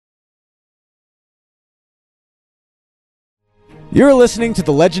You're listening to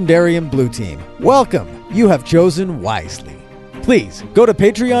the Legendarium Blue Team. Welcome. You have chosen wisely. Please go to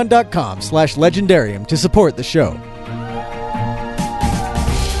patreon.com/legendarium to support the show.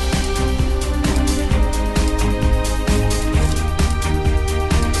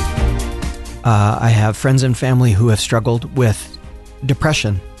 I have friends and family who have struggled with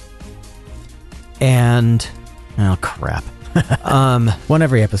depression. And, oh crap. One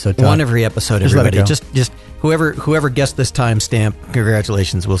every episode, Todd. One every episode, Just let it everybody. go. Just whoever guessed this timestamp,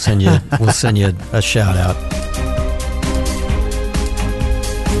 congratulations. We'll send you a shout out.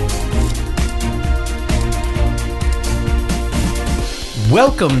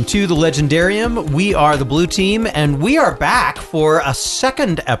 Welcome to the Legendarium. We are the Blue Team, and we are back for a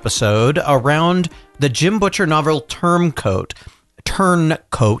second episode around the Jim Butcher novel Turncoat.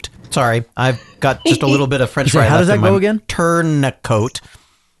 Sorry, I've got just a little bit of French fry. How does that go again? Turncoat.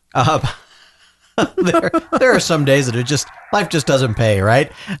 There are some days that life just doesn't pay, right?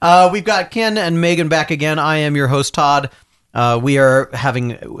 We've got Ken and Megan back again. I am your host, Todd. We are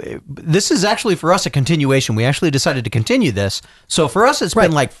having, this is actually for us a continuation. We actually decided to continue this. So for us, it's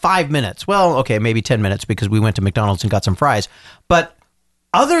been like 5 minutes. Well, okay, maybe 10 minutes because we went to McDonald's and got some fries. But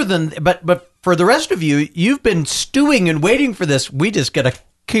but for the rest of you, you've been stewing and waiting for this. We just got to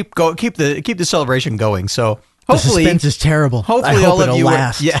keep the celebration going. So hopefully, the suspense is terrible. Hopefully, I hope all of it'll you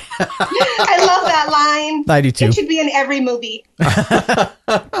last. Yeah. I love that line. I do too. It should be in every movie.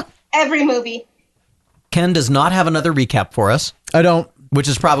 Every movie. Ken does not have another recap for us. I don't. Which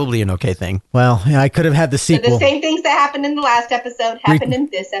is probably an okay thing. Well, yeah, I could have had the So sequel. the same things that happened in the last episode happened in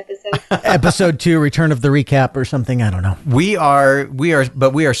this episode. Episode 2, Return of the Recap or something. I don't know. We are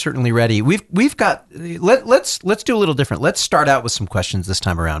certainly ready. We've got. Let's do a little different. Let's start out with some questions this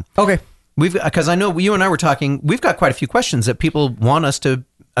time around. Okay. Because I know you and I were talking. We've got quite a few questions that people want us to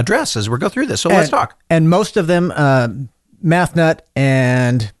address as we go through this. So let's talk. And most of them, Math Nut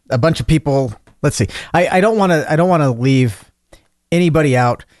and a bunch of people. Let's see. I don't want to leave anybody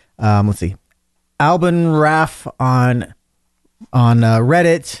out. Let's see. Albin Raff on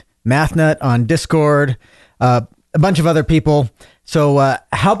Reddit, MathNut on Discord, a bunch of other people. So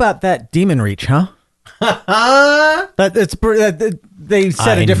how about that Demon Reach, huh? They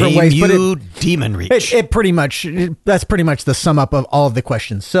said it different ways, but Demon Reach. That's pretty much the sum up of all of the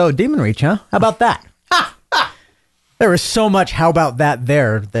questions. So Demon Reach, huh? How about that? There is so much how about that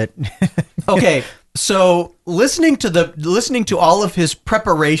there that Okay. So listening to all of his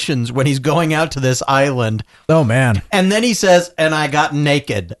preparations when he's going out to this island. Oh man. And then he says, "And I got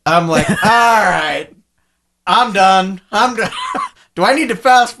naked." I'm like, "All right. I'm done. Do I need to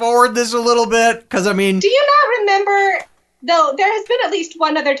fast forward this a little bit? Cuz I mean, do you not remember though there has been at least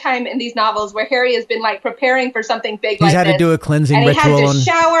one other time in these novels where Harry has been like preparing for something big he's had to do a cleansing and ritual he had to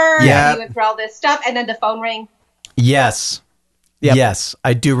shower Yeah. and he went through all this stuff and then the phone rang. Yes. Yep. Yes,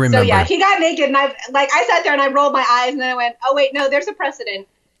 I do remember. So yeah, he got naked and I sat there and I rolled my eyes and then I went, "Oh wait, no, there's a precedent."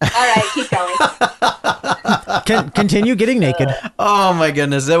 All right, keep going. Continue getting naked. Oh my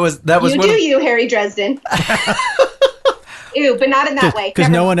goodness, that was You, Harry Dresden. Ew, but not in that way. Because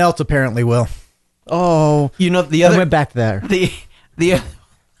no one else apparently will. Oh, the other I went back there. You did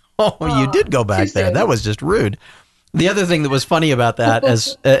go back there. soon. That was just rude. The other thing that was funny about that,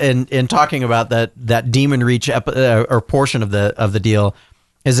 as in talking about that Demon Reach or portion of the deal,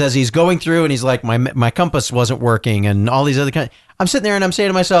 is as he's going through and he's like, my compass wasn't working and all these other I'm sitting there and I'm saying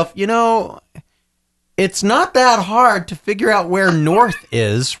to myself, it's not that hard to figure out where north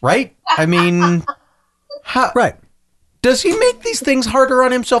is, right? I mean, Right. Does he make these things harder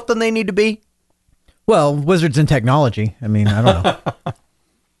on himself than they need to be? Well, wizards and technology. I mean, I don't know.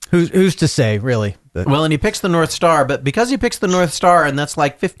 Who's to say, really? But Well, and he picks the North Star, but because he picks the North Star and that's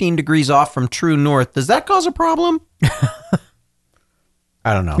like 15 degrees off from true north, does that cause a problem?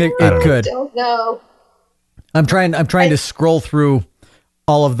 I don't know. It could. I don't know. I'm trying to scroll through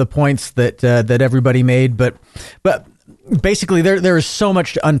all of the points that everybody made, but basically there is so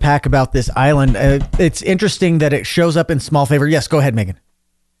much to unpack about this island. It's interesting that it shows up in small favor. Yes, go ahead, Megan.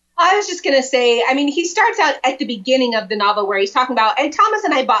 I was just going to say, I mean, he starts out at the beginning of the novel where he's talking about, and Thomas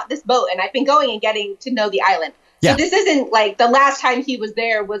and I bought this boat and I've been going and getting to know the island. Yeah. So this isn't like the last time he was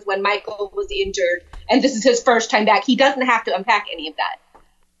there was when Michael was injured and this is his first time back. He doesn't have to unpack any of that.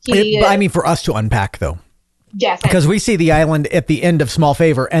 I mean, for us to unpack, though. Yes. Because we see the island at the end of Small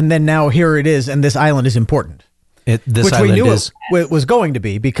Favor, and then now here it is, and this island is important. Which we knew it was going to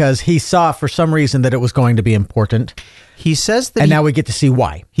be, because he saw for some reason that it was going to be important. He says that and now we get to see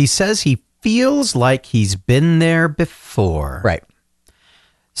why. He says he feels like he's been there before. Right.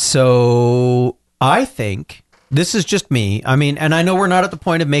 So I think, this is just me, I mean, and I know we're not at the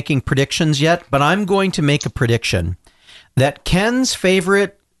point of making predictions yet, but I'm going to make a prediction that Ken's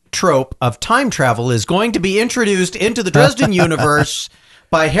favorite trope of time travel is going to be introduced into the Dresden universe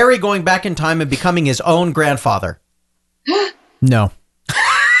by Harry going back in time and becoming his own grandfather. No.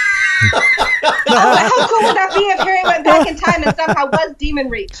 Oh, how cool would that be if Harry went back in time and somehow was Demon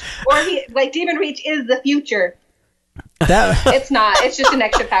Reach? Or Demon Reach is the future. It's not. It's just an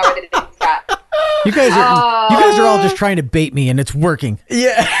extra power that he's got. You guys are all just trying to bait me, and it's working.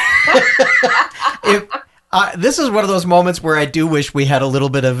 Yeah. This is one of those moments where I do wish we had a little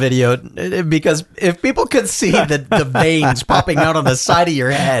bit of video, because if people could see the veins popping out on the side of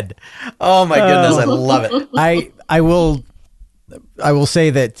your head, oh my goodness, I love it. I will say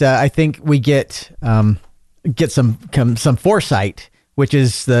that I think we get some foresight, which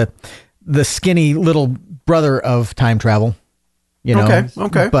is the skinny little brother of time travel. You know,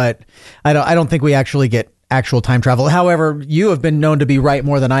 okay. But I don't think we actually get actual time travel. However, you have been known to be right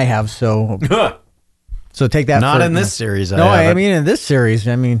more than I have, so take that. Not in this series. I mean in this series.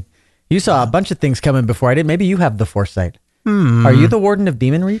 I mean, you saw a bunch of things coming before I did. Maybe you have the foresight. Are you the Warden of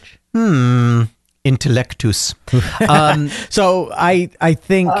Demon Reach? Intellectus. So I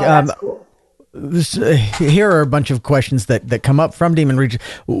think that's cool. Here are a bunch of questions that come up from Demon Reach.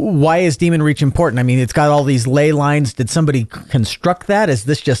 Why is Demon Reach important? I mean, it's got all these ley lines. Did somebody construct that? Is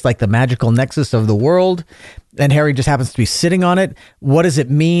this just like the magical nexus of the world? And Harry just happens to be sitting on it. What does it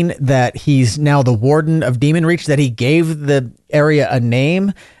mean that he's now the Warden of Demon Reach, that he gave the area a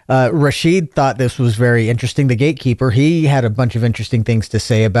name? Rashid thought this was very interesting. The gatekeeper, he had a bunch of interesting things to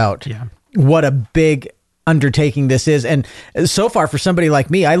say about what a big undertaking this is. And so far, for somebody like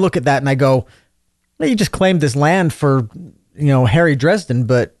me, I look at that and I go, well, you just claimed this land for, Harry Dresden,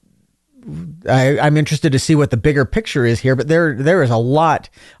 but I'm interested to see what the bigger picture is here. But there is a lot.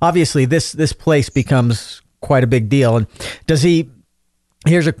 Obviously, this place becomes quite a big deal. And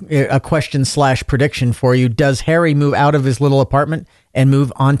here's a question / prediction for you. Does Harry move out of his little apartment and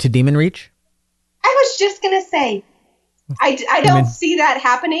move on to Demon Reach? I was just going to say, I don't see that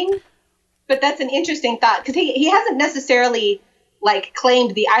happening, but that's an interesting thought, because he hasn't necessarily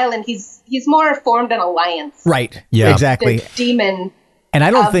claimed the island. He's more formed an alliance. Right. Yeah. Exactly. The demon and I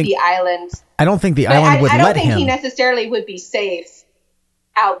don't think the island. I don't think the island would let him. I don't think he necessarily would be safe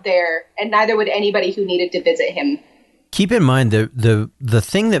out there, and neither would anybody who needed to visit him. Keep in mind the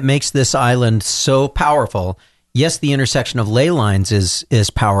thing that makes this island so powerful. Yes, the intersection of ley lines is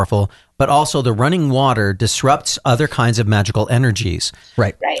powerful, but also the running water disrupts other kinds of magical energies.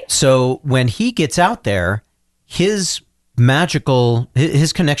 Right. So when he gets out there, his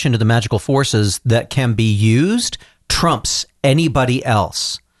connection to the magical forces that can be used trumps anybody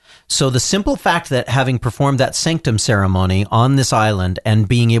else. So the simple fact that having performed that sanctum ceremony on this island and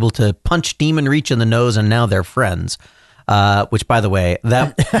being able to punch Demon Reach in the nose, and now they're friends. Which, by the way,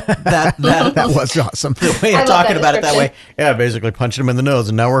 that was awesome. The way of talking about it that way. Yeah, basically punched him in the nose,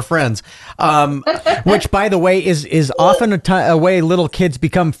 and now we're friends. Which, by the way, is often a way little kids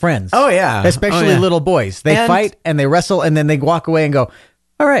become friends. Oh, yeah. Especially little boys. They fight, and they wrestle, and then they walk away and go,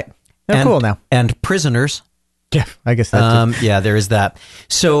 all right, they're cool now. And prisoners. Yeah, I guess that too. Yeah, there is that.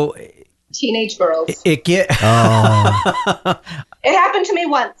 So teenage girls. It happened to me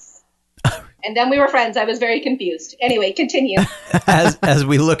once. And then we were friends. I was very confused. Anyway, continue. As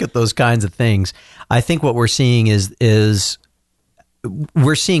we look at those kinds of things, I think what we're seeing is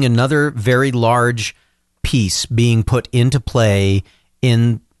we're seeing another very large piece being put into play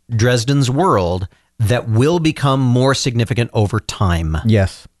in Dresden's world that will become more significant over time.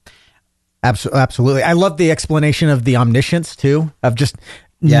 Yes. Absolutely. I love the explanation of the omniscience too, of just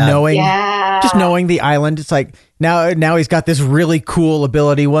knowing the island. It's like now he's got this really cool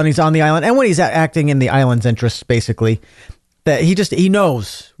ability when he's on the island and when he's acting in the island's interests, basically, that he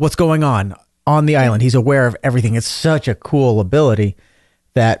knows what's going on the island. He's aware of everything. It's such a cool ability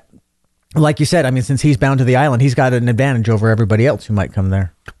that, like you said, I mean, since he's bound to the island, he's got an advantage over everybody else who might come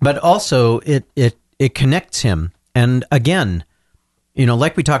there. But also it connects him. And again,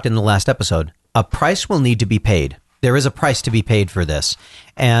 like we talked in the last episode, a price will need to be paid. There is a price to be paid for this.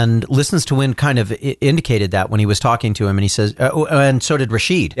 And Listens to Wind kind of indicated that when he was talking to him, and he says, and so did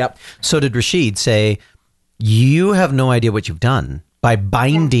Rashid. Yep. So did Rashid say, you have no idea what you've done by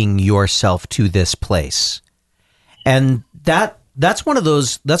binding yourself to this place. And that's one of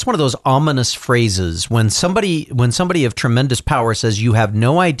those ominous phrases when somebody of tremendous power says you have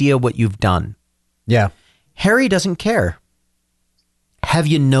no idea what you've done. Yeah. Harry doesn't care. Have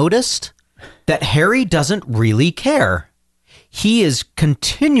you noticed that Harry doesn't really care? He is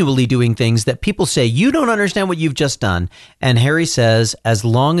continually doing things that people say, you don't understand what you've just done. And Harry says, as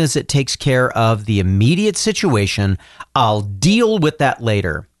long as it takes care of the immediate situation, I'll deal with that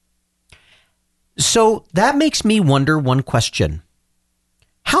later. So that makes me wonder one question.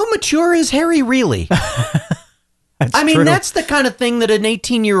 How mature is Harry really? I mean, true. that's the kind of thing that an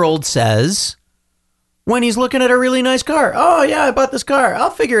 18-year-old says when he's looking at a really nice car. Oh, yeah, I bought this car. I'll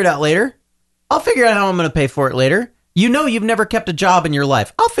figure it out later. I'll figure out how I'm going to pay for it later. You know you've never kept a job in your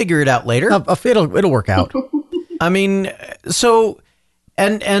life. I'll figure it out later. It'll work out. I mean, so,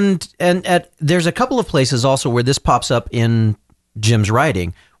 and there's a couple of places also where this pops up in Jim's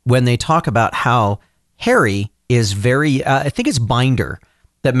writing when they talk about how Harry is very, I think it's Binder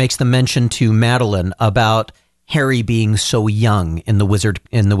that makes the mention to Madeline about Harry being so young in the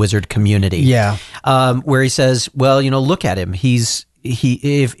wizard community. Yeah. Where he says, well, look at him.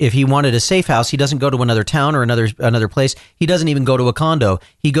 If he wanted a safe house, he doesn't go to another town or another place. He doesn't even go to a condo.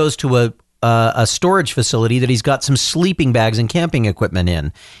 He goes to a storage facility that he's got some sleeping bags and camping equipment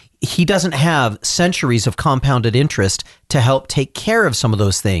in. He doesn't have centuries of compounded interest to help take care of some of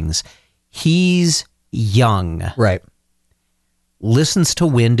those things. He's young. Right. Listens to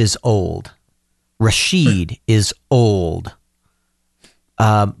Wind is old. Rashid is old.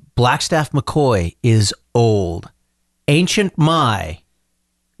 Blackstaff McCoy is old. Ancient Mai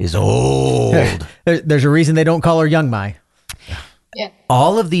is old. There's a reason they don't call her Young Mai. Yeah.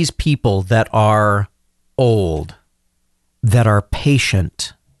 All of these people that are old, that are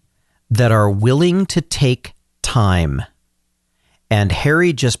patient, that are willing to take time. And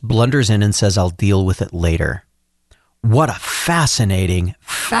Harry just blunders in and says, I'll deal with it later. What a fascinating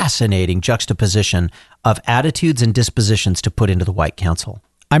juxtaposition of attitudes and dispositions to put into the White Council.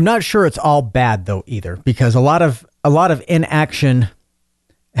 I'm not sure it's all bad though either, because a lot of inaction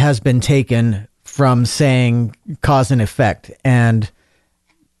has been taken from saying cause and effect, and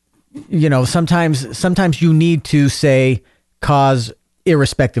sometimes you need to say cause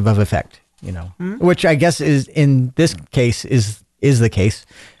irrespective of effect, which I guess is in this case is the case.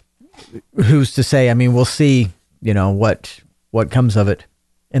 Who's to say? I mean, we'll see, what comes of it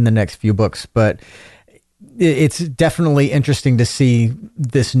in the next few books, but it's definitely interesting to see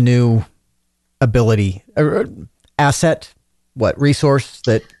this new ability, asset, resource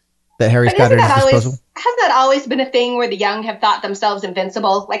that Harry's got at his disposal. Hasn't that always been a thing where the young have thought themselves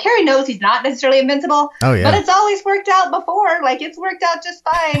invincible? Like, Harry knows he's not necessarily invincible. Oh, yeah. But it's always worked out before. Like, it's worked out just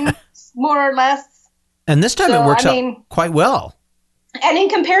fine, more or less. And this time it works out quite well. And in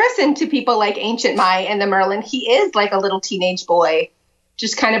comparison to people like Ancient Mai and the Merlin, he is like a little teenage boy,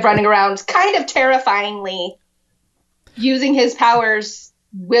 just kind of running around, kind of terrifyingly, using his powers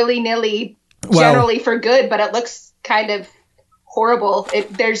willy-nilly, generally for good, but it looks kind of horrible.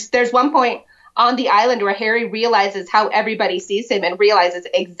 There's one point on the island where Harry realizes how everybody sees him and realizes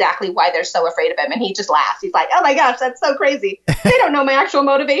exactly why they're so afraid of him, and he just laughs. He's like, oh my gosh, that's so crazy. They don't know my actual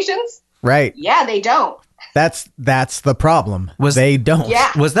motivations. Right. Yeah, they don't. That's the problem. They don't.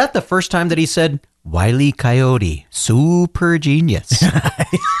 Yeah. Was that the first time that he said, Wile E. Coyote, super genius?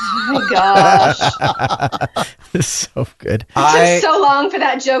 Oh my gosh. It's so good. It took so long for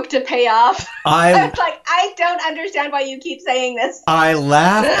that joke to pay off. I was like, I don't understand why you keep saying this. I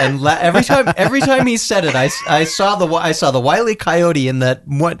laugh and every time he said it. I saw the Wile E. Coyote in that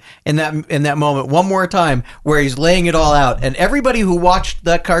moment one more time where he's laying it all out, and everybody who watched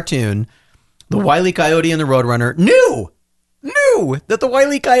that cartoon, the Wile E. Coyote and the Roadrunner, knew that the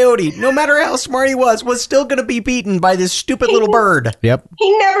Wile E. Coyote, no matter how smart he was still going to be beaten by this stupid little bird. Yep.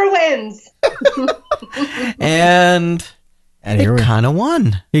 He never wins. and he kind of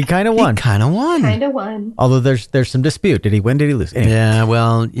won. He kind of won. Although there's some dispute. Did he win? Did he lose? Anyway. Yeah,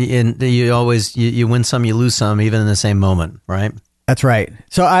 well, you always you win some, you lose some, even in the same moment, right? That's right.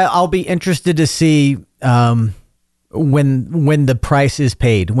 So I'll be interested to see when the price is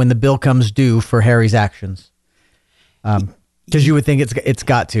paid, when the bill comes due for Harry's actions. Because you would think it's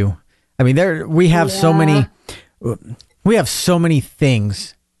got to. I mean, we have so many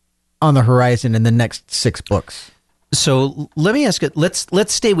things on the horizon in the next 6 books. So let me ask it.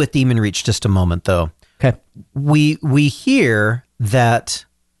 Let's stay with Demon Reach just a moment, though. Okay. We hear that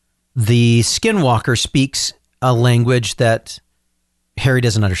the Skinwalker speaks a language that Harry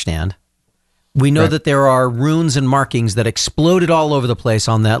doesn't understand. We know that there are runes and markings that exploded all over the place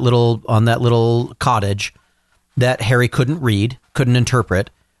on that little cottage that Harry couldn't read, couldn't interpret.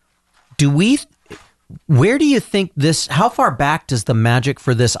 Where do you think how far back does the magic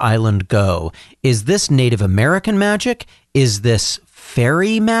for this island go? Is this Native American magic? Is this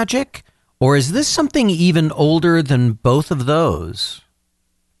fairy magic? Or is this something even older than both of those?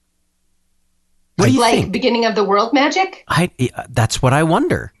 What do you think? Beginning of the world magic? That's what I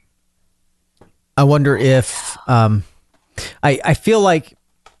wonder. I wonder if I feel like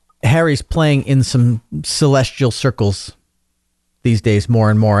Harry's playing in some celestial circles these days more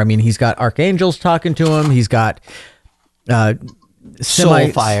and more. I mean, he's got archangels talking to him. He's got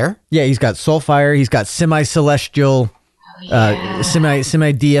Soulfire. Yeah, he's got Soulfire. He's got semi-celestial,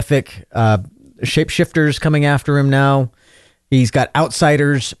 semi-deific shapeshifters coming after him now. He's got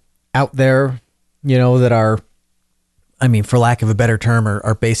outsiders out there, that are, I mean, for lack of a better term,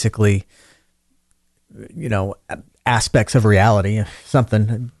 are basically, aspects of reality,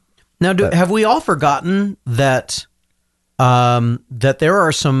 something. Now, have we all forgotten that that there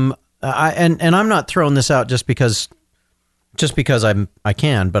are some, and I'm not throwing this out just because I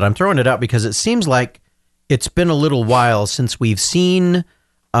can, but I'm throwing it out because it seems like it's been a little while since we've seen,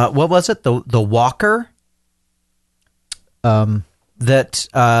 what was it, the Walker,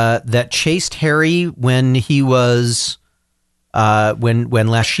 that chased Harry when he was. When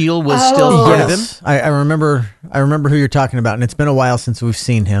Lashiel was still part of him. I remember who you're talking about, and it's been a while since we've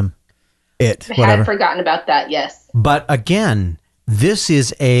seen him. I had forgotten about that, yes. But again, this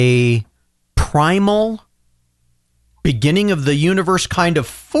is a primal beginning of the universe kind of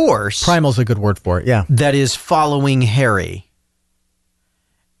force. Primal's a good word for it, yeah. That is following Harry.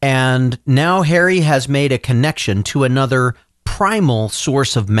 And now Harry has made a connection to another primal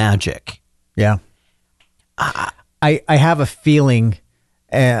source of magic. Yeah. I have a feeling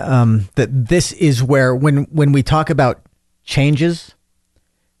that this is where, when we talk about changes,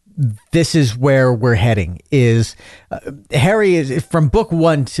 this is where we're heading. Is Harry is from book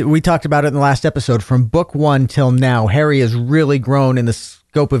 1 to, we talked about it in the last episode, from book 1 till now, Harry has really grown in the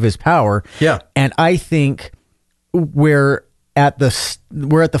scope of his power. Yeah. And I think we're at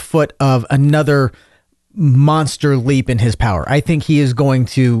the foot of another monster leap in his power. I think he is going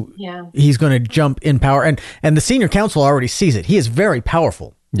to he's going to jump in power, and the senior council already sees it. He is very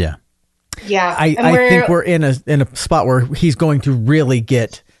powerful. Yeah. I think we're in a spot where he's going to really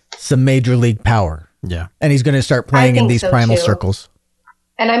get some major league power. Yeah. And he's going to start playing in these primal circles.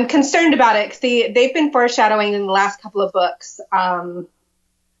 And I'm concerned about it because they've been foreshadowing in the last couple of books,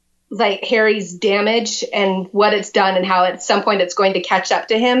 like Harry's damage and what it's done and how at some point it's going to catch up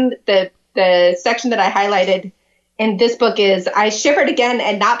to him. The section that I highlighted in this book is, I shivered again,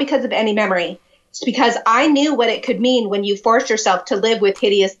 and not because of any memory. It's because I knew what it could mean when you forced yourself to live with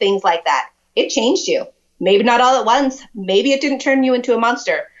hideous things like that. It changed you. Maybe not all at once. Maybe it didn't turn you into a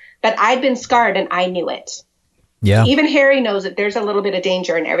monster. But I'd been scarred, and I knew it. Yeah. Even Harry knows that there's a little bit of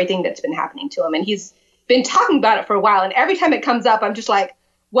danger in everything that's been happening to him. And he's been talking about it for a while. And every time it comes up, I'm just like,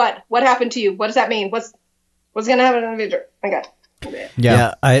 what? What happened to you? What does that mean? What's going to happen in the future? Oh my God.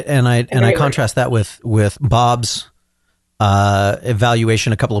 Yeah, I contrast that with Bob's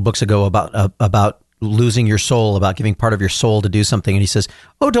evaluation a couple of books ago about losing your soul, about giving part of your soul to do something, and he says,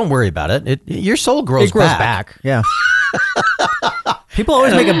 "Oh, don't worry about it. Your soul grows back." Yeah. People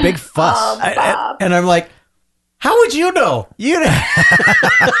always make a big fuss, and I'm like, "How would you know? Well,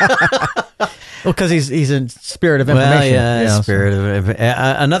 because he's a spirit of information. Well, yeah, spirit of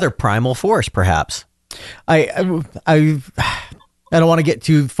another primal force, perhaps. I don't want to get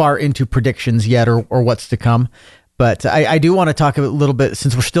too far into predictions yet or what's to come, but I do want to talk a little bit,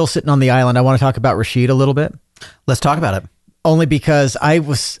 since we're still sitting on the island, I want to talk about Rashid a little bit. Let's talk about it. Only because I'm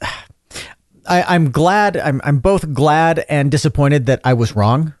glad, I'm both glad and disappointed that I was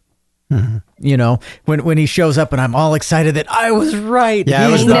wrong. Mm-hmm. When he shows up and I'm all excited that I was right. Yeah, I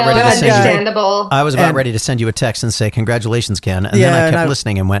was about ready to send you. I was about ready to send you a text and say congratulations, Ken. And then I kept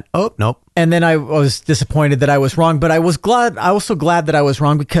listening and went, oh nope. And then I was disappointed that I was wrong, but I was glad. I also glad that I was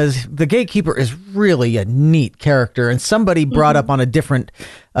wrong because the gatekeeper is really a neat character. And somebody brought up on a different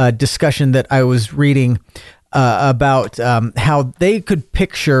discussion that I was reading about how they could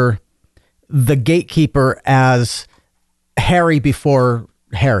picture the gatekeeper as Harry before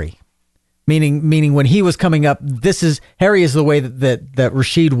Harry. Meaning when he was coming up, Harry is the way that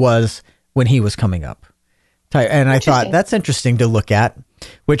Rashid was when he was coming up. And I thought that's interesting to look at,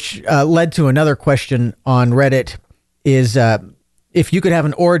 which led to another question on Reddit is if you could have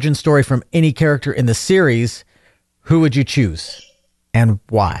an origin story from any character in the series, who would you choose and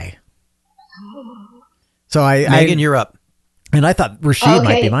why? So Megan, you're up. And I thought Rashid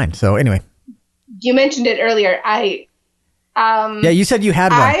might be mine. So anyway. You mentioned it earlier. Yeah, you said you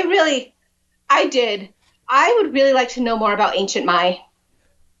had one. I did. I would really like to know more about Ancient Mai.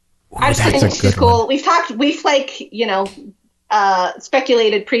 I just think she's cool. We've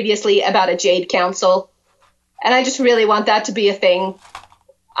speculated previously about a Jade Council, and I just really want that to be a thing.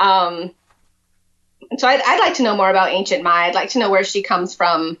 And so I'd like to know more about Ancient Mai. I'd like to know where she comes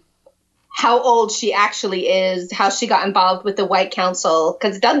from, how old she actually is, how she got involved with the White Council,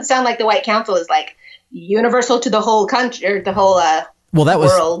 because it doesn't sound like the White Council is like universal to the whole country or the whole Well, that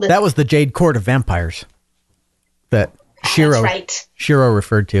world. was the Jade Court of Vampires. That Shiro, right. Shiro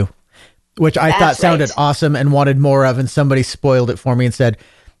referred to, which I thought sounded awesome and wanted more of, and somebody spoiled it for me and said,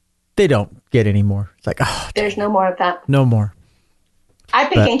 they don't get any more. It's like, oh, there's no more of that. No more. I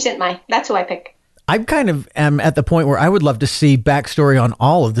pick Ancient Mai. That's who I pick. I kind of am at the point where I would love to see backstory on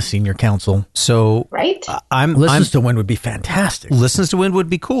all of the senior council. So, right? Listens to Wind would be fantastic. Listens to Wind would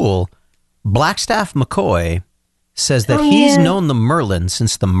be cool. Blackstaff McCoy says that he's known the Merlin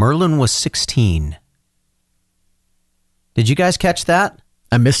since the Merlin was 16. Did you guys catch that?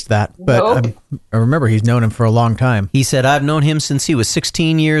 I missed that, but nope. I remember he's known him for a long time. He said, I've known him since he was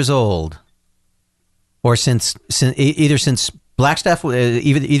 16 years old. Or since Blackstaff,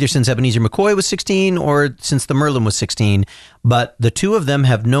 either since Ebenezer McCoy was 16 or since the Merlin was 16. But the two of them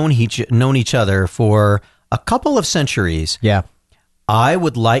have known each other for a couple of centuries. Yeah. I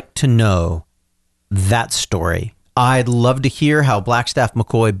would like to know that story. I'd love to hear how Blackstaff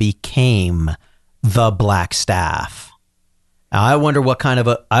McCoy became the Blackstaff. I wonder what kind of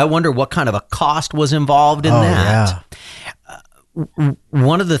a cost was involved in that. Yeah.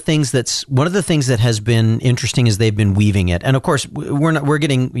 One of the things that has been interesting is they've been weaving it, and of course we're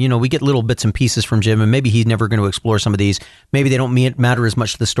getting, we get little bits and pieces from Jim, and maybe he's never going to explore some of these. Maybe they don't matter as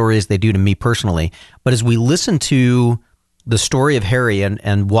much to the story as they do to me personally. But as we listen to the story of Harry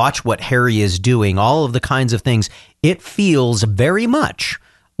and watch what Harry is doing, all of the kinds of things, it feels very much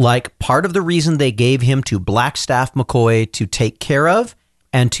like part of the reason they gave him to Blackstaff McCoy to take care of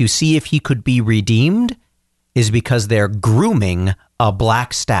and to see if he could be redeemed is because they're grooming a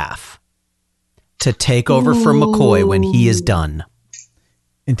Blackstaff to take over for McCoy when he is done.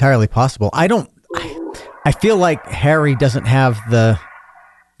 Entirely possible. I feel like Harry doesn't have the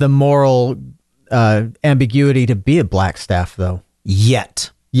moral ambiguity to be a Blackstaff, though.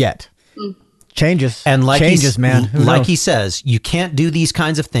 Yet. Changes. And changes, man. Like he says, you can't do these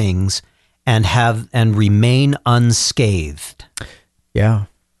kinds of things and remain unscathed. Yeah.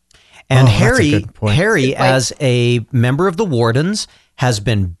 And Harry, as a member of the Wardens, has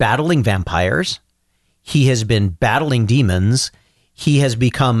been battling vampires. He has been battling demons. He has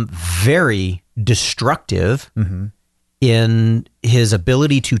become very destructive in his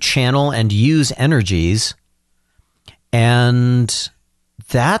ability to channel and use energies. And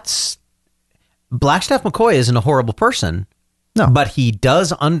that's... Blackstaff McCoy isn't a horrible person. No. But he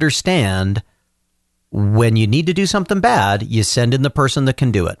does understand when you need to do something bad, you send in the person that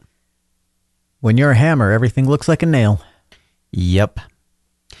can do it. When you're a hammer, everything looks like a nail. Yep.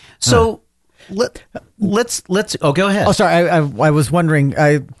 So let's. Oh, go ahead. Oh, sorry. I was wondering.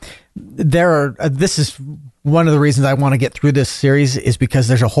 This is one of the reasons I want to get through this series is because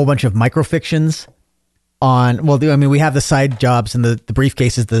there's a whole bunch of microfictions on. Well, I mean, we have the side jobs and the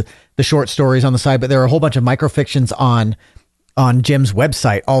briefcases, the short stories on the side, but there are a whole bunch of microfictions on Jim's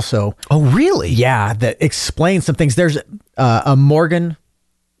website also. Oh, really? Yeah, that explains some things. There's a Morgan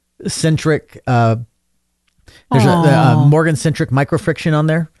centric there's a Morgan centric microfiction on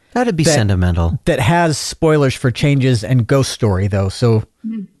there. That'd be sentimental. That has spoilers for Changes and Ghost Story though, so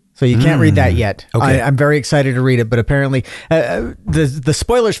you can't read that yet. Okay. I'm very excited to read it, but apparently the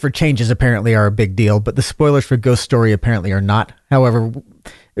spoilers for Changes apparently are a big deal, but the spoilers for Ghost Story apparently are not. However,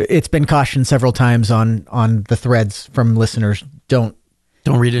 it's been cautioned several times on the threads from listeners. Don't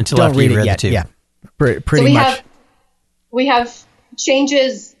read it until after you've read the two. Yeah, pretty much. We have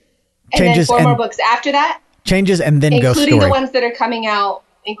Changes. And then four more books after that. Changes and then Ghost Story. Including the ones that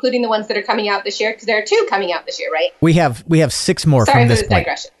are coming out this year, because there are 2 coming out this year, right? We have 6 more from this point. Sorry for this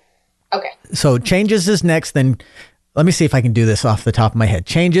digression. Okay. So Changes is next, then let me see if I can do this off the top of my head.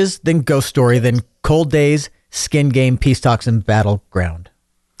 Changes, then Ghost Story, then Cold Days, Skin Game, Peace Talks, and Battleground.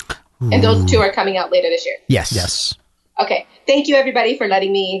 And those 2 are coming out later this year? Yes. Okay. Thank you, everybody, for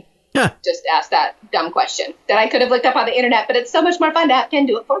letting me just ask that dumb question that I could have looked up on the internet, but it's so much more fun to have Ken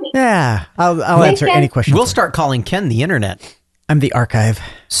do it for me. Yeah, I'll answer any question. We'll start calling Ken the internet. I'm the archive.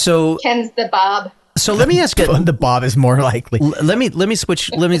 So Ken's the Bob. So let me ask you. The Bob is more likely. Let me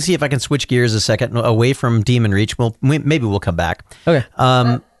switch. Let me see if I can switch gears a second away from Demon Reach. Maybe we'll come back. Okay.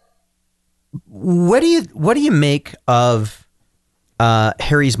 What do you make of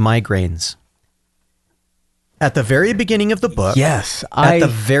Harry's migraines? At the very beginning of the book, yes. At the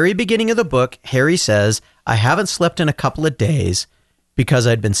very beginning of the book, Harry says, I haven't slept in a couple of days because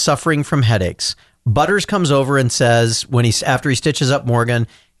I'd been suffering from headaches. Butters comes over and says, after he stitches up Morgan,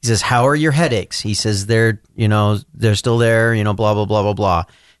 he says, how are your headaches? He says, they're still there, blah, blah, blah, blah, blah.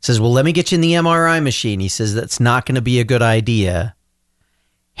 He says, well, let me get you in the MRI machine. He says, that's not going to be a good idea.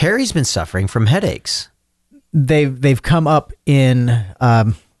 Harry's been suffering from headaches. They've come up in,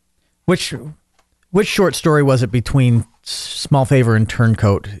 which short story was it between Small Favor and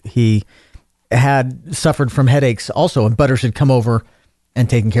Turncoat? had suffered from headaches also, and Butters had come over and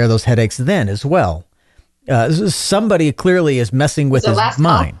taken care of those headaches then as well. Somebody clearly is messing with his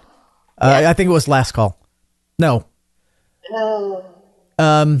mind. I think it was last call. No.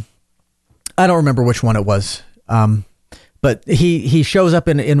 I don't remember which one it was. But he shows up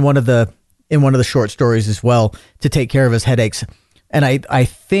in one of the short stories as well to take care of his headaches. And I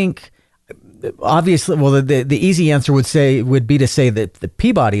think obviously, well, the easy answer would be to say that the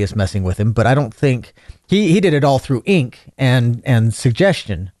Peabody is messing with him, but I don't think he did it all through ink and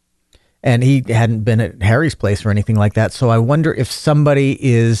suggestion. And he hadn't been at Harry's place or anything like that. So I wonder if somebody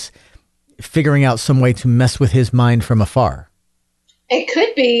is figuring out some way to mess with his mind from afar. It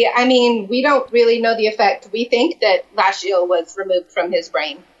could be. I mean, we don't really know the effect. We think that Lashiel was removed from his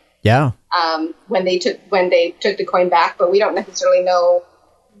brain. Yeah. When they took the coin back, but we don't necessarily know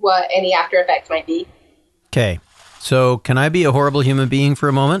what any after effects might be. Okay. So can I be a horrible human being for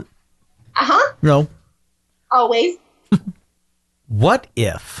a moment? Uh-huh. No. Always. What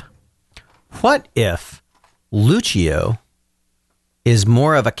if Lucio is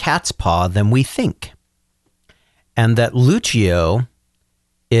more of a cat's paw than we think? And that Lucio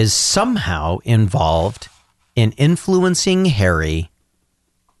is somehow involved in influencing Harry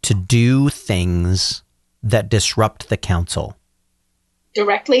to do things that disrupt the council.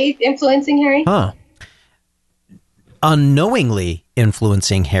 Directly influencing Harry? Huh. Unknowingly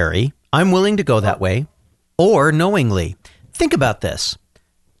influencing Harry. I'm willing to go that way. Or knowingly. Think about this.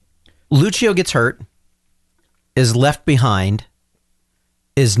 Lucio gets hurt, is left behind,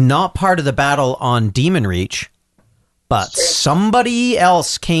 is not part of the battle on Demon Reach, but somebody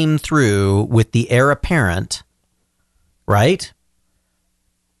else came through with the heir apparent, right?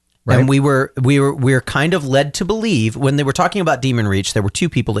 And we were kind of led to believe when they were talking about Demon Reach, there were two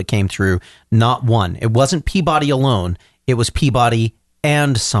people that came through, not one. It wasn't Peabody alone. It was Peabody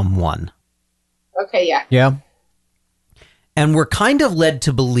and someone. Okay, yeah. Yeah. And we're kind of led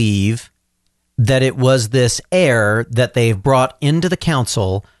to believe that it was this heir that they've brought into the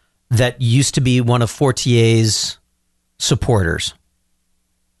council that used to be one of Fortier's supporters.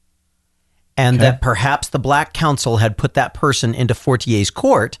 And that perhaps the Black Council had put that person into Fortier's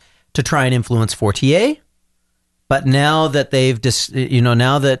court to try and influence Fortier. But now that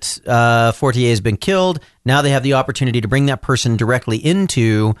Fortier has been killed, now they have the opportunity to bring that person directly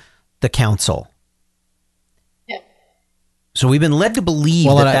into the council. Yeah. So we've been led to believe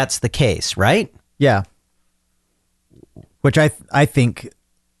that's the case, right? Yeah. Which I think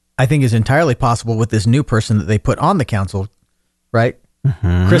is entirely possible with this new person that they put on the council, right?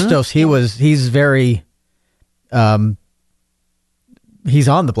 Mm-hmm. Christos, he's very, he's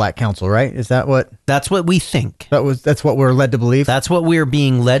on the Black Council, right? Is that what? That's what we think. That's what we're led to believe. That's what we're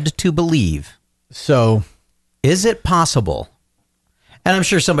being led to believe. So, is it possible? And I'm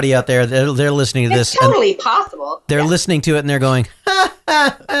sure somebody out there, they're listening to this. It's totally possible. They're listening to it and they're going,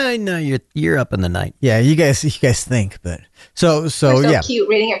 I know you're up in the night. Yeah, you guys think, but so yeah. Cute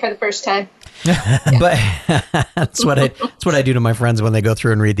reading it for the first time. But that's what I do to my friends when they go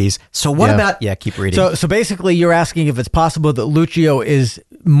through and read these. So what about keep reading. So basically you're asking if it's possible that Lucio is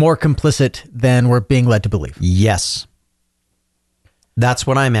more complicit than we're being led to believe. Yes. That's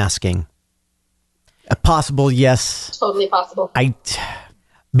what I'm asking. A possible yes. Totally possible.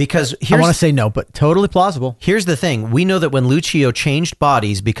 Because I want to say no, but totally plausible. Here's the thing. We know that when Lucio changed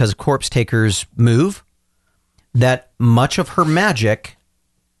bodies because corpse takers move, that much of her magic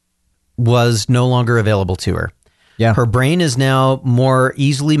was no longer available to her. Yeah. Her brain is now more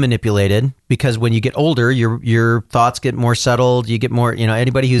easily manipulated because when you get older, your thoughts get more settled. You get more,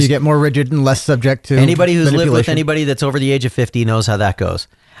 anybody who's... You get more rigid and less subject to anybody who's lived with anybody that's over the age of 50 knows how that goes.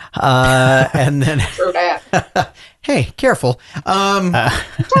 And then... Hey, careful. I'm talking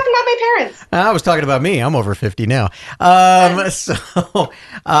about my parents. I was talking about me. I'm over 50 now. But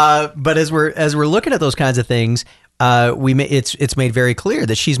as we're looking at those kinds of things, it's made very clear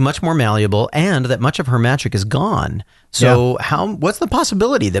that she's much more malleable and that much of her magic is gone. So what's the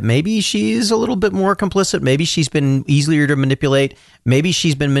possibility that maybe she's a little bit more complicit? Maybe she's been easier to manipulate. Maybe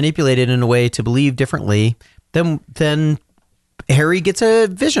she's been manipulated in a way to believe differently than Harry gets a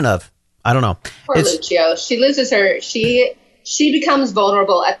vision of. I don't know. Poor Lucio. She loses her. She becomes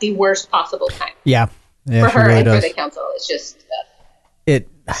vulnerable at the worst possible time. Yeah. For her really and does. For the council. It's just...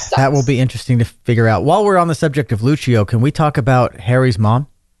 That will be interesting to figure out. While we're on the subject of Lucio, can we talk about Harry's mom?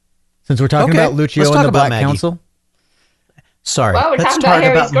 Since we're talking about Lucio and the Black Council. Sorry. Well, we're talking about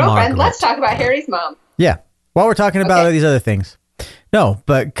Harry's girlfriend. Let's talk about Harry's mom. Yeah. While we're talking about these other things. No,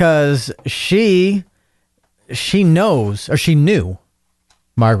 but because she knows, or she knew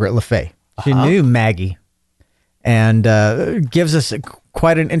Margaret Le Fay. She knew Maggie. And gives us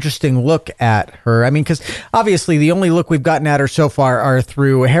quite an interesting look at her. I mean, because obviously the only look we've gotten at her so far are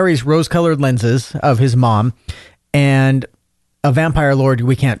through Harry's rose-colored lenses of his mom and a vampire lord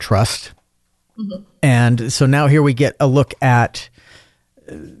we can't trust. Mm-hmm. And so now here we get a look at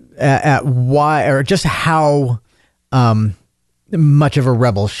why, or just how much of a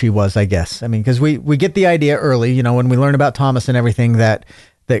rebel she was, I guess. I mean, because we get the idea early, you know, when we learn about Thomas and everything, that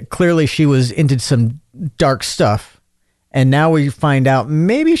clearly she was into some dark stuff. And now we find out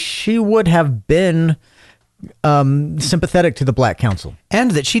maybe she would have been sympathetic to the Black Council.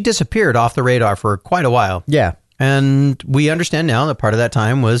 And that she disappeared off the radar for quite a while. Yeah. And we understand now that part of that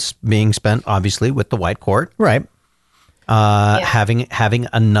time was being spent, obviously, with the White Court. Right. Having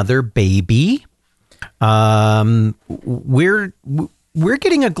another baby. We're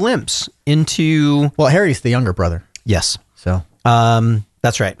getting a glimpse into... Well, Harry's the younger brother. Yes. So...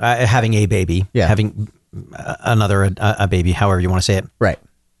 that's right. Having a baby. Yeah. Having a baby, however you want to say it. Right.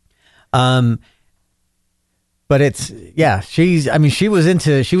 But it's, yeah, she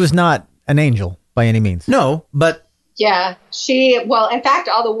was not an angel by any means. No, but... Yeah, in fact,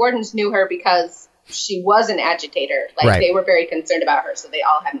 all the wardens knew her because she was an agitator. Like, right. They were very concerned about her, so they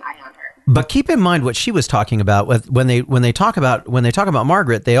all had an eye on her. But keep in mind what she was talking about when they talk about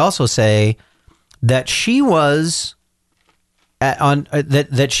Margaret. They also say that she was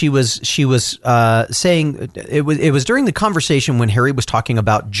that she was saying it was during the conversation when Harry was talking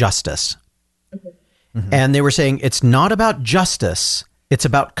about justice, mm-hmm. and they were saying it's not about justice, it's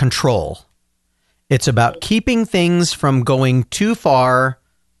about control. It's about keeping things from going too far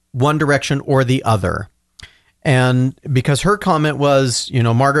one direction or the other. And because her comment was, you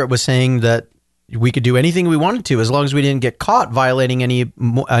know, Margaret was saying that we could do anything we wanted to as long as we didn't get caught violating any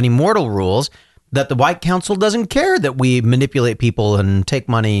mortal rules, that the White Council doesn't care that we manipulate people and take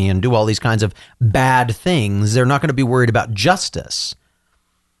money and do all these kinds of bad things. They're not going to be worried about justice.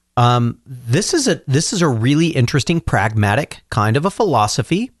 This is a really interesting, pragmatic kind of a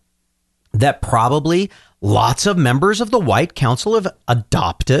philosophy that probably lots of members of the White Council have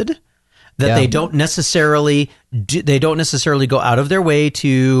adopted. That they don't necessarily go out of their way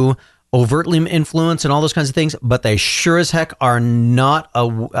to overtly influence and all those kinds of things, but they sure as heck are not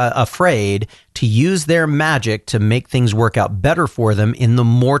afraid to use their magic to make things work out better for them in the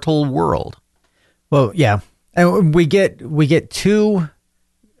mortal world. Well, yeah, and we get two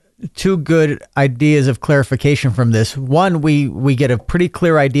good ideas of clarification from this. One, we get a pretty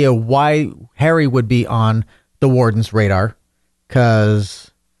clear idea why Harry would be on the warden's radar, because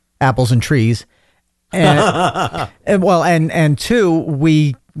apples and trees, and two,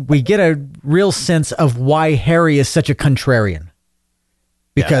 we get a real sense of why Harry is such a contrarian,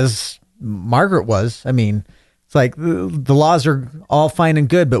 because Margaret was. I mean, it's like the laws are all fine and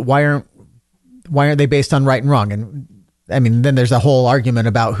good, but why aren't they based on right and wrong? And I mean, then there's a whole argument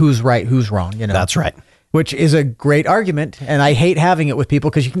about who's right, who's wrong, you know. That's right. Which is a great argument, and I hate having it with people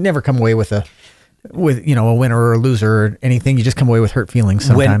because you can never come away with a winner or a loser or anything. You just come away with hurt feelings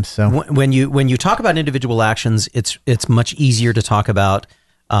sometimes. When you talk about individual actions, it's much easier to talk about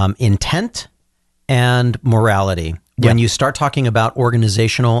intent and morality. When you start talking about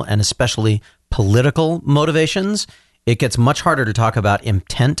organizational and especially political motivations, it gets much harder to talk about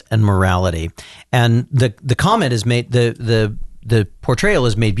intent and morality. And the comment is made, the portrayal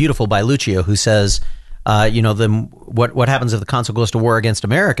is made beautiful by Lucio, who says, what happens if the consul goes to war against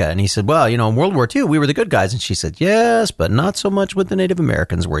America? And he said, well, in World War II, we were the good guys. And she said, yes, but not so much with the Native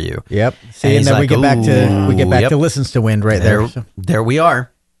Americans, were you? Yep. See, and then we get back to listens to wind right there. There we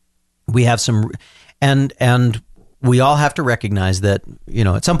are. We have some, and we all have to recognize that,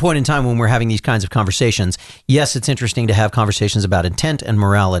 at some point in time when we're having these kinds of conversations, yes, it's interesting to have conversations about intent and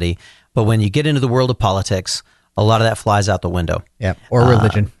morality, but when you get into the world of politics, a lot of that flies out the window. Yeah, or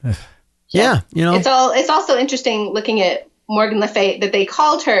religion. Yeah, It's also interesting looking at Morgan Le Fay that they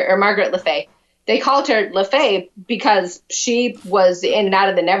called her, or Margaret Le Fay. They called her Le Fay because she was in and out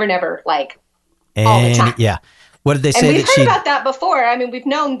of the Never Never, all the time. Yeah. What did they say? And we've heard about that before. I mean, we've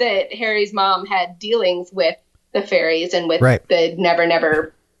known that Harry's mom had dealings with the fairies and with the Never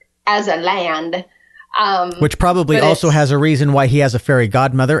Never as a land. Which probably also has a reason why he has a fairy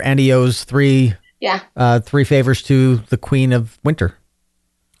godmother, and he owes three favors to the Queen of Winter.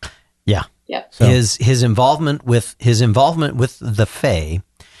 Yeah. Yep. So. His involvement with the Fae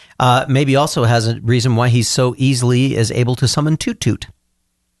maybe also has a reason why he's so easily is able to summon Toot Toot.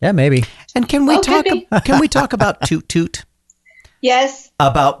 Yeah, maybe. And can we talk about Toot Toot? Yes.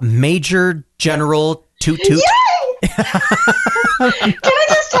 About Major General Toot Toot? Yay! Can I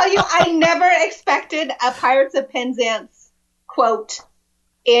just tell you, I never expected a Pirates of Penzance quote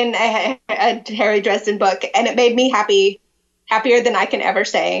in a Harry Dresden book, and it made me happy happier than I can ever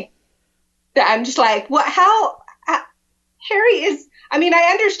say. That I'm just like, what? How Harry is? I mean,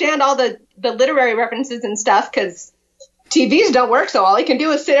 I understand all the literary references and stuff because TVs don't work, so all he can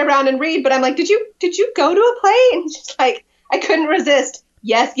do is sit around and read. But I'm like, did you go to a play? And he's just like, I couldn't resist.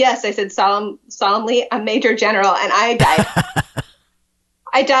 Yes, I said solemnly, a major general, and I died.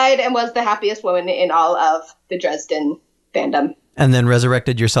 I died and was the happiest woman in all of the Dresden fandom. And then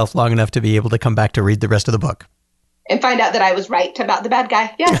resurrected yourself long enough to be able to come back to read the rest of the book. And find out that I was right about the bad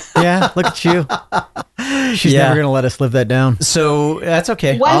guy. Yes. Yeah, look at you. She's never going to let us live that down. So that's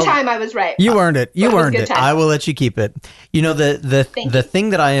okay. One time I was right. You earned it. You earned it. Time. I will let you keep it. You know, the thing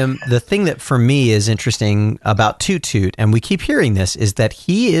that for me is interesting about Toot Toot, and we keep hearing this, is that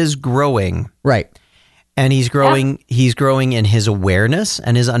he is growing. Right. And he's growing in his awareness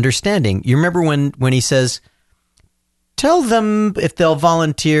and his understanding. You remember when he says, tell them if they'll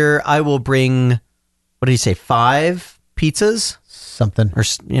volunteer, I will bring, what did he say, 5 pizzas? Something. Or,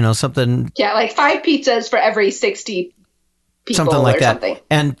 something. Yeah, like 5 pizzas for every 60 people something like that. Something.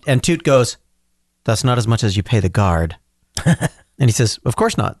 And Toot goes, that's not as much as you pay the guard. And he says, of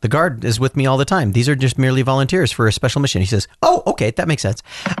course not. The guard is with me all the time. These are just merely volunteers for a special mission. He says, oh, okay, that makes sense.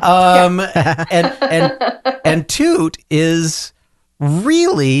 And Toot is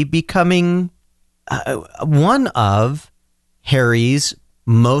really becoming one of Harry's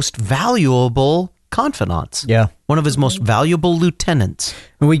most valuable confidants. Yeah. One of his most valuable lieutenants.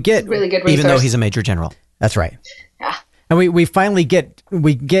 And we get really good resource. Even though he's a major general. That's right. Yeah. And we finally get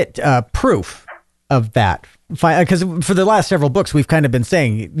proof of that. Because for the last several books, we've kind of been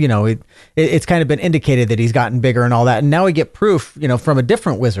saying, it's kind of been indicated that he's gotten bigger and all that. And now we get proof, from a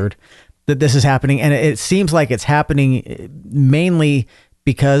different wizard that this is happening. And it seems like it's happening mainly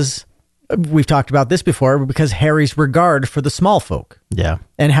because we've talked about this before, because Harry's regard for the small folk. Yeah.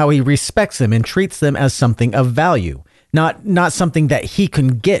 And how he respects them and treats them as something of value. Not something that he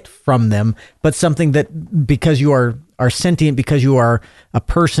can get from them, but something that because you are sentient, because you are a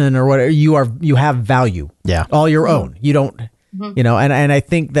person or whatever, you have value. Yeah. All your own. You don't, and I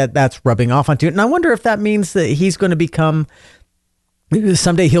think that's rubbing off onto it. And I wonder if that means that he's going to become,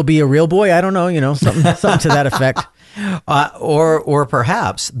 someday he'll be a real boy. I don't know, something to that effect. Or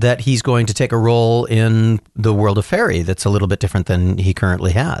perhaps that he's going to take a role in the world of fairy that's a little bit different than he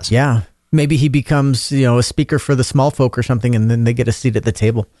currently has. Yeah. Maybe he becomes, a speaker for the small folk or something, and then they get a seat at the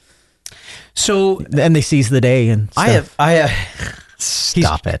table. So, and they seize the day and stuff. I have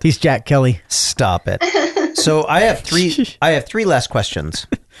stop it. He's Jack Kelly. Stop it. So I have 3 last questions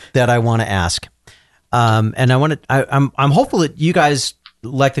that I want to ask. And I'm hopeful that you guys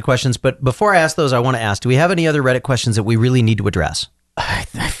like the questions, but before I ask those, I want to ask, do we have any other Reddit questions that we really need to address? I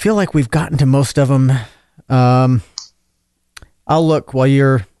feel like we've gotten to most of them. I'll look while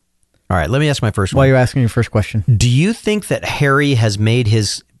you're... All right, let me ask my first one. While you're asking your first question. Do you think that Harry has made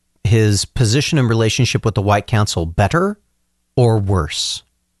his position and relationship with the White Council better or worse?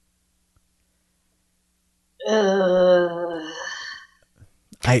 He's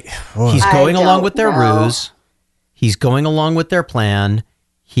going along with their ruse. He's going along with their plan.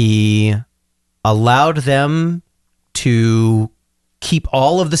 He allowed them to keep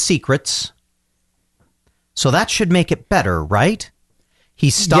all of the secrets. So that should make it better, right? He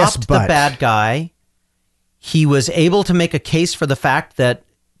stopped the bad guy. He was able to make a case for the fact that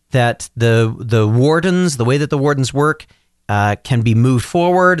the wardens, the way that the wardens work, can be moved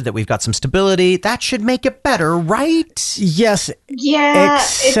forward, that we've got some stability. That should make it better, right? Yes. Yeah.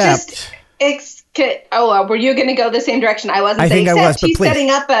 Except... were you going to go the same direction? I wasn't. I think I was, but he's please. Setting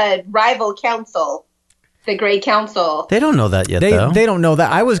up a rival council, the Grey Council. They don't know that yet, though. They don't know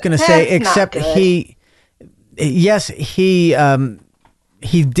that. I was going to say, except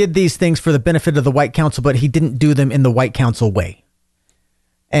he did these things for the benefit of the White Council, but he didn't do them in the White Council way.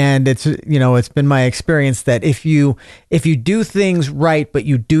 And it's been my experience that if you do things right, but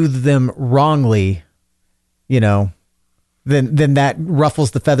you do them wrongly, then that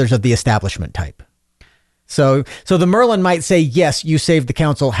ruffles the feathers of the establishment type. So the Merlin might say, yes, you saved the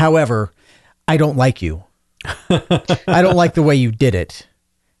council. However, I don't like you. I don't like the way you did it.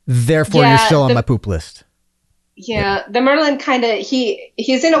 Therefore, you're still on my poop list. Yeah, the Merlin kind of,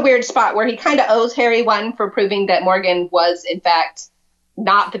 he's in a weird spot where he kind of owes Harry one for proving that Morgan was, in fact,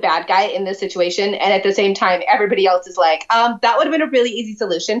 not the bad guy in this situation. And at the same time, everybody else is like, that would have been a really easy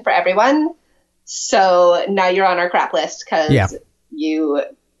solution for everyone. So now you're on our crap list because you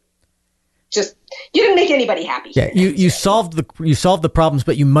didn't make anybody happy. Yeah, you solved the problems,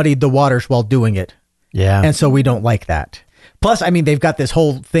 but you muddied the waters while doing it. Yeah. And so we don't like that. Plus, I mean, they've got this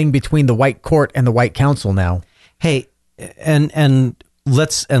whole thing between the White Court and the White Council now. Hey, and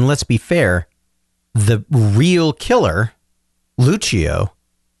let's be fair. The real killer Lucio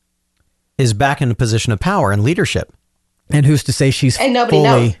is back in a position of power and leadership. And who's to say she's and nobody fully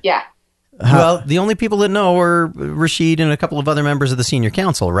knows. Yeah. Well, the only people that know are Rashid and a couple of other members of the senior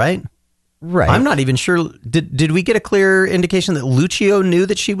council, right? Right. I'm not even sure. Did we get a clear indication that Lucio knew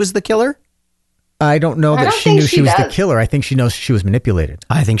that she was the killer? I don't know I that don't she think knew she she was the does. killer. I think she knows she was manipulated.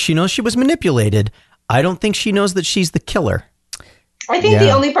 I think she knows she was manipulated. I don't think she knows that she's the killer. I think Yeah.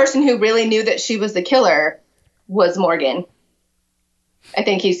 the only person who really knew that she was the killer was Morgan. I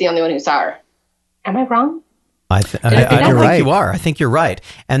think he's the only one who saw her. Am I wrong? I think don't you're think right. you are. I think you're right.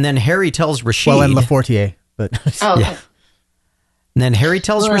 And then Harry tells Rashid. Well, and Lafortier, but Oh, Yeah. And then Harry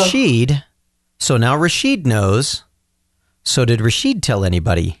tells Whoa. Rashid. So now Rashid knows. So did Rashid tell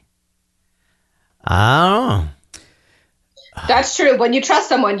anybody? I don't know. that's true. When you trust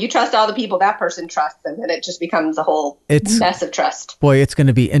someone, you trust all the people that person trusts, and then it just becomes a whole mess of trust. boy, it's going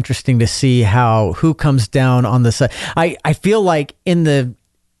to be interesting to see who comes down on the side. I feel like in the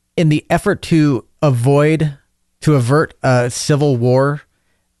effort to avert a civil war,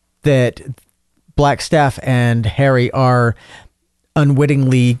 that Blackstaff and Harry are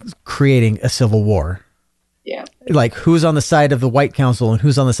unwittingly creating a civil war. Yeah. Like, who's on the side of the White Council and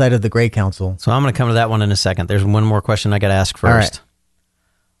who's on the side of the Gray Council? So I'm going to come to that one in a second. There's one more question I got to ask first. All right.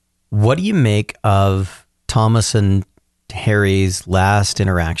 What do you make of Thomas and Harry's last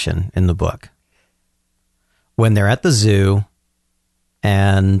interaction in the book? When they're at the zoo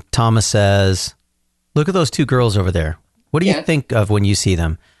and Thomas says, "Look at those two girls over there. What do you Yeah. think of when you see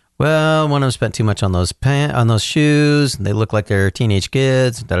them?" "Well, one of them spent too much on those shoes. They look like they're teenage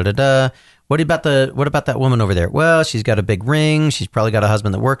kids. Da da da da. What about that woman over there?" "Well, she's got a big ring. She's probably got a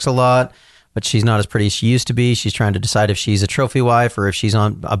husband that works a lot, but she's not as pretty as she used to be. She's trying to decide if she's a trophy wife or if she's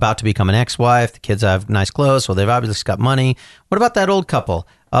about to become an ex-wife. The kids have nice clothes, so they've obviously got money. What about that old couple?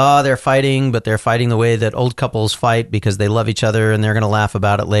 They're fighting, but they're fighting the way that old couples fight because they love each other and they're going to laugh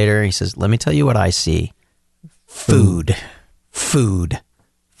about it later." He says, "Let me tell you what I see. Food. Food.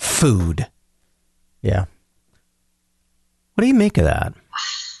 Food." Yeah. What do you make of that?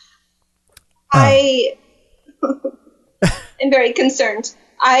 I am very concerned.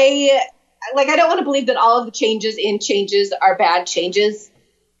 I don't want to believe that all of the changes are bad changes,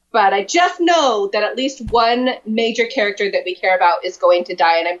 but I just know that at least one major character that we care about is going to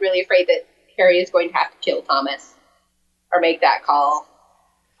die, and I'm really afraid that Harry is going to have to kill Thomas or make that call.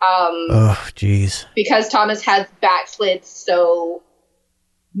 Oh, geez. Because Thomas has backslid so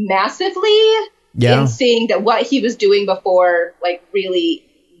massively Yeah. in seeing that what he was doing before, really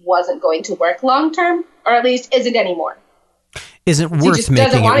wasn't going to work long term, or at least isn't anymore. Isn't He worth just making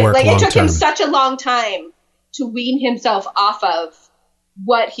doesn't it want work it. long It took term. him such a long time to wean himself off of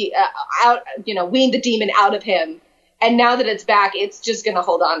what he wean the demon out of him, and now that it's back, it's just going to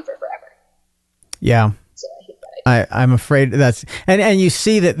hold on for forever. Yeah. So I hate that idea. I'm afraid that's and you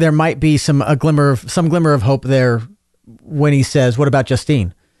see that there might be some glimmer of hope there when he says, "What about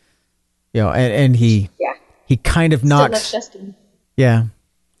Justine?" And he kind of Still loves knocks Justin.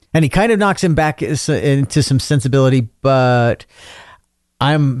 and he kind of knocks him back into some sensibility, but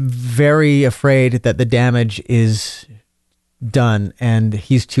I'm very afraid that the damage is done and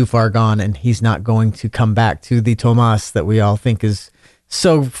he's too far gone and he's not going to come back to the Tomas that we all think is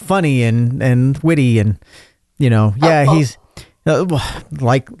so funny and witty and he's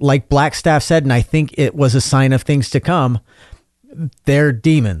like Blackstaff said, and I think it was a sign of things to come. They're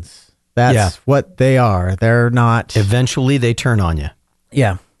demons. That's what they are. They're not. Eventually, they turn on you.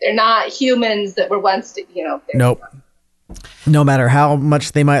 Yeah. They're not humans that were once, Nope. No matter how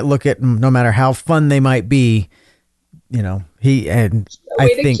much they might look at, no matter how fun they might be, he and a I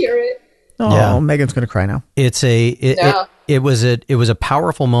way to think. cure it. Oh, Yeah. Megan's gonna cry now. It was a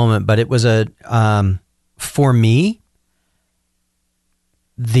powerful moment, but it was for me.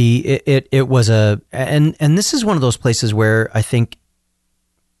 It was and this is one of those places where I think,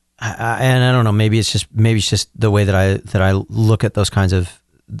 and I don't know, maybe it's just the way that I look at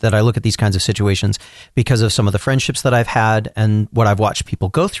these kinds of situations because of some of the friendships that I've had and what I've watched people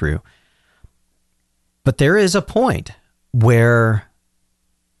go through. But there is a point where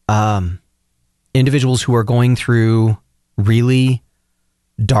individuals who are going through really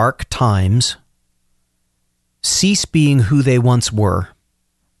dark times cease being who they once were.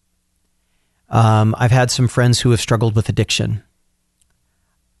 I've had some friends who have struggled with addiction.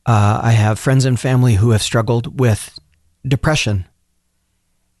 I have friends and family who have struggled with depression.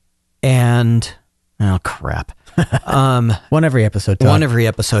 And, oh crap. One every episode, Todd. One every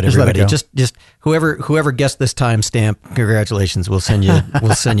episode, Just let it everybody. go. Just whoever guessed this timestamp, congratulations. We'll send you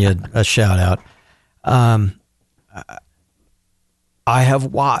a shout out. I have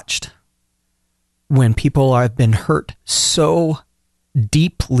watched when people have been hurt so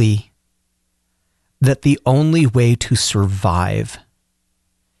deeply that the only way to survive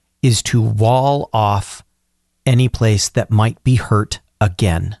is to wall off any place that might be hurt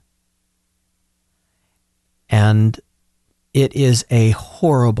again. And it is a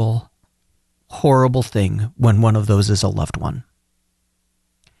horrible, horrible thing when one of those is a loved one.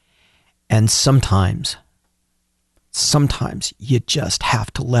 And sometimes you just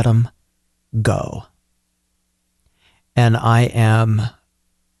have to let them go. And I am,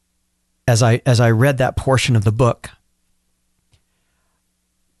 as I read that portion of the book,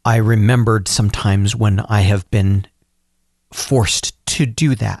 I remembered sometimes when I have been forced to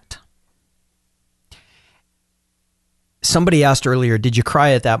do that. Somebody asked earlier, did you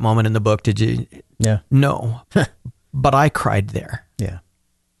cry at that moment in the book? Did you? Yeah. No. But I cried there. Yeah.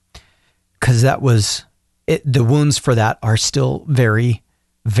 Because that was, the wounds for that are still very,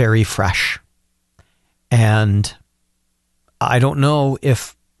 very fresh. And I don't know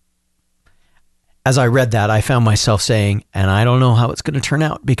if, as I read that, I found myself saying, and I don't know how it's going to turn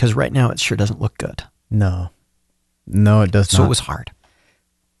out, because right now it sure doesn't look good. No, it does not. So it was hard.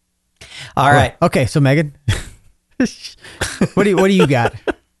 All right. Okay. So Megan, what do you got?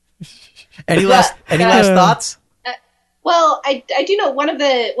 Any last thoughts? Well, I do know one of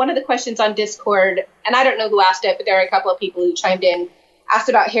the questions on Discord, and I don't know who asked it, but there are a couple of people who chimed in, asked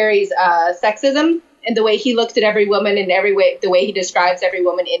about Harry's sexism and the way he looks at every woman and the way he describes every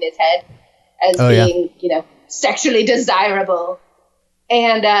woman in his head as being, sexually desirable.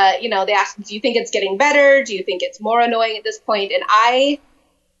 And, they asked, do you think it's getting better? Do you think it's more annoying at this point? And I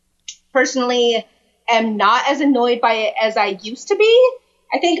personally am not as annoyed by it as I used to be.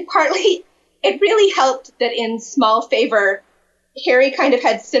 I think partly it really helped that in Small Favor, Harry kind of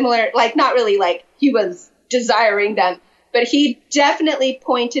had similar, not really he was desiring them, but he definitely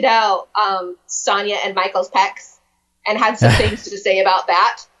pointed out Sonia and Michael's pecs and had some things to say about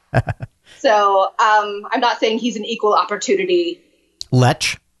that. So I'm not saying he's an equal opportunity.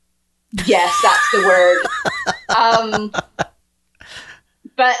 Lech? Yes, that's the word.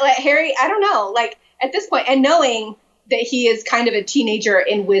 But Harry, I don't know, at this point, and knowing that he is kind of a teenager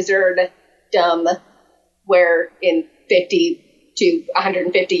in wizarddom, where in 50 to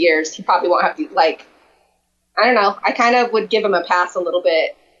 150 years, he probably won't have to, I don't know. I kind of would give him a pass a little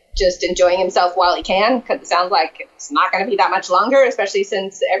bit, just enjoying himself while he can, because it sounds like it's not going to be that much longer, especially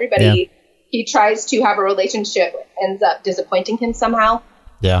since everybody he tries to have a relationship ends up disappointing him somehow.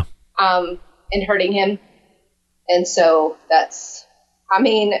 Yeah. And hurting him. And so that's,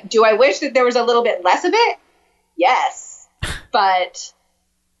 do I wish that there was a little bit less of it? Yes. But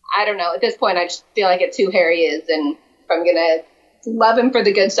I don't know. At this point, I just feel like it's who Harry is. And if I'm going to love him for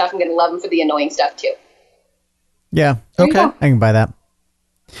the good stuff, I'm going to love him for the annoying stuff too. Yeah. Okay. I can buy that.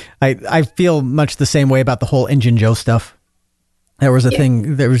 I feel much the same way about the whole Injun Joe stuff. There was a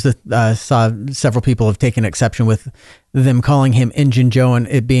thing, saw several people have taken exception with them calling him Injun Joe and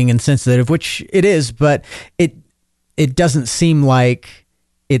it being insensitive, which it is, but it doesn't seem like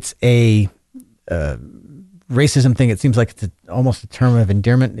it's a racism thing. It seems like it's almost a term of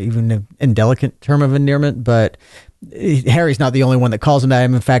endearment, even an indelicate term of endearment, but Harry's not the only one that calls him that.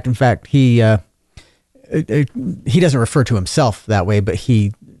 In fact, he doesn't refer to himself that way, but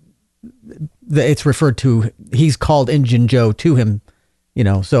it's referred to, he's called Injun Joe to him,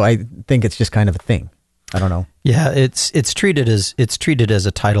 so I think it's just kind of a thing. I don't know. Yeah, it's treated as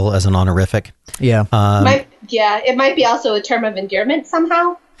a title, as an honorific. Yeah. It might be also a term of endearment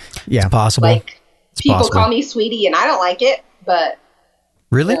somehow. Yeah, it's possible. People call me sweetie and I don't like it, but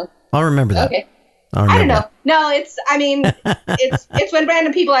really? I'll remember that. Okay. I don't know. No, it's it's when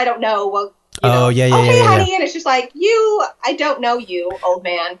random people I don't know will yeah, hey, honey, and it's just I don't know you, old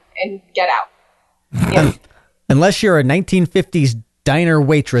man, and get out. Yeah. Unless you're a 1950s diner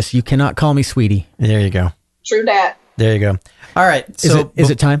waitress, you cannot call me sweetie. There you go. True that. There you go. All right. So is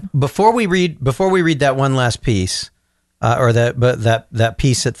it time? Before we read that one last piece, or that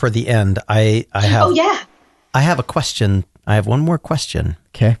piece for the end, I have. Oh yeah. I have a question. I have one more question.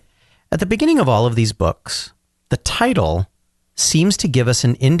 Okay. At the beginning of all of these books, the title seems to give us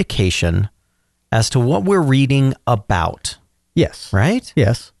an indication as to what we're reading about. Yes. Right?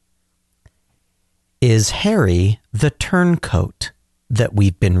 Yes. Is Harry the turncoat that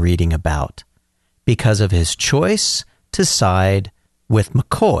we've been reading about because of his choice to side with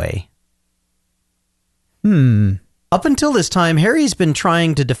McCoy? Up until this time, Harry's been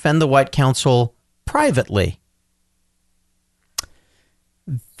trying to defend the White Council privately.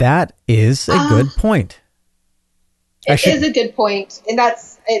 That is a good point. It is a good point, and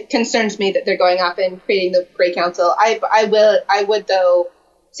it concerns me that they're going off and creating the Grey Council. I would though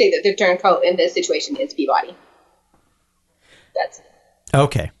say that the turncoat in this situation is Peabody. That's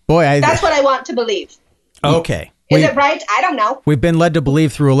Okay. Boy, that's what I want to believe. Okay. Is it right? I don't know. we've been led to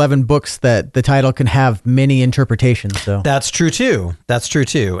believe through 11 books that the title can have many interpretations. So That's true too.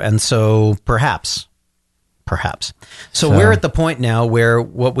 And so perhaps. So we're at the point now where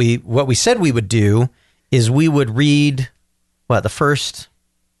what we said we would do is we would read the first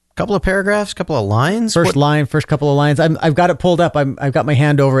couple of paragraphs, couple of lines. first couple of lines. I've got it pulled up. I've got my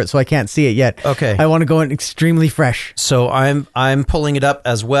hand over it, so I can't see it yet. Okay. I want to go in extremely fresh. So I'm pulling it up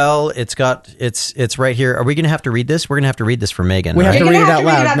as well. It's right here. Are we going to have to read this? We're going to have to read this for Megan. We have right? to You're read gonna it have out to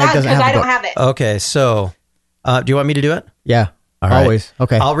read loud. it out Meg loud doesn't because have I the don't book. have it. Okay. So, do you want me to do it? Yeah. All right. Always.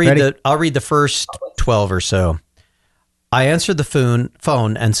 Okay. I'll read Ready? I'll read the first 12 or so. I answered the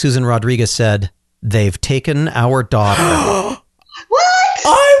phone and Susan Rodriguez said, "They've taken our daughter." What?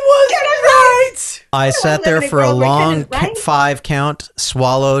 I was right. I sat there for a long right? 5 count,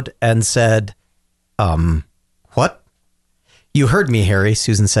 swallowed, and said, what? You heard me, Harry,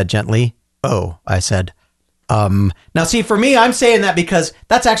 Susan said gently. Oh, I said, Now, see, for me, I'm saying that because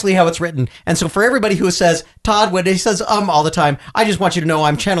that's actually how it's written. And so for everybody who says, Todd, when he says all the time, I just want you to know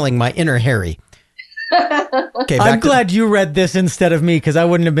I'm channeling my inner Harry. Okay, I'm glad you read this instead of me because I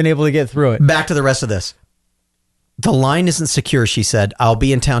wouldn't have been able to get through it. back to the rest of this. The line isn't secure, she said. I'll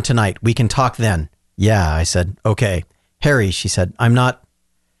be in town tonight. We can talk then. Yeah, I said. Okay. Harry, she said, I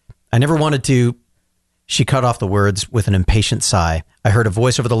never wanted to. She cut off the words with an impatient sigh. I heard a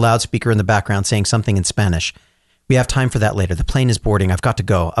voice over the loudspeaker in the background saying something in Spanish. We have time for that later. The plane is boarding. I've got to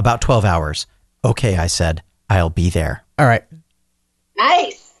go. About 12 hours. Okay, I said. I'll be there. All right.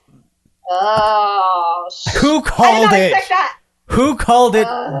 Nice. Oh, Who I did called not it? expect that. Who called it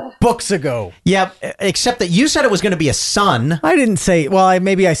books ago? Yeah, except that you said it was going to be a son. I didn't say. Well,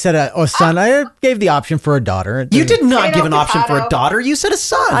 maybe I said a son. I gave the option for a daughter. It You didn't- did not Potato, give an option for a potato. daughter. You said a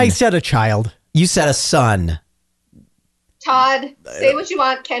son. I said a child. You said a son. Todd, say what you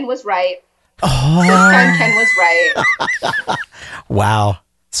want. Ken was right. Oh. This time Ken was right. Wow.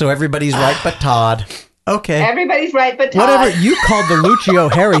 So everybody's right but Todd. Okay. Everybody's right, but Todd. Whatever. You called the Lucio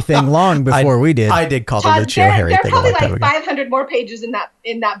Harry thing long before we did. I did call the Todd, Lucio there Harry are thing a probably long time like ago. 500 more pages in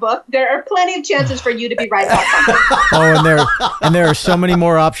that book. There are plenty of chances for you to be right about something. and there are so many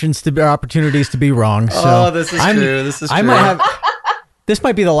more opportunities to be wrong. So this is I'm- true. This is I true. might have. This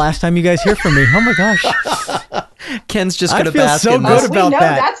might be the last time you guys hear from me. Oh my gosh. Ken's just I going to feel bask so in good this. We about know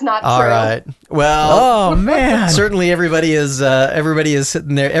that. that's not All true. right. Well, Oh man. certainly everybody is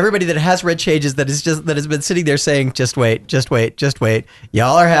sitting there. Everybody that has read Changes that has been sitting there saying, just wait.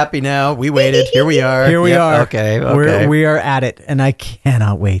 Y'all are happy now. We waited. Here we are. Here we Yep. are. Okay. We are at it, and I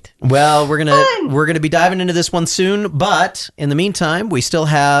cannot wait. Well, we're gonna be diving into this one soon, but in the meantime, we still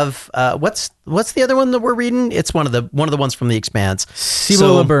have what's the other one that we're reading? It's one of the ones from The Expanse.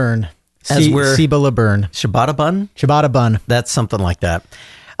 Cibola Burn. Cibola Burn. Ciabatta Bun. Ciabatta Bun. That's something like that.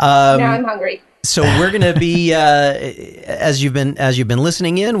 Now I'm hungry. So we're going to be, as you've been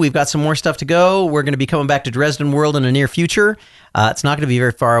listening in, we've got some more stuff to go. We're going to be coming back to Dresden World in the near future. It's not going to be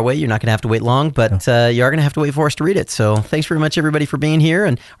very far away. You're not going to have to wait long, but you are going to have to wait for us to read it. So thanks very much, everybody, for being here.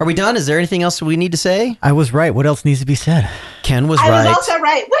 And are we done? Is there anything else we need to say? I was right. What else needs to be said? Ken was I right. was also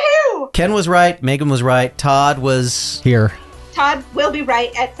right. Woohoo! Ken was right. Megan was right. Todd was... Here. Todd will be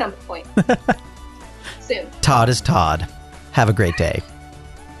right at some point. Soon. Todd is Todd. Have a great day.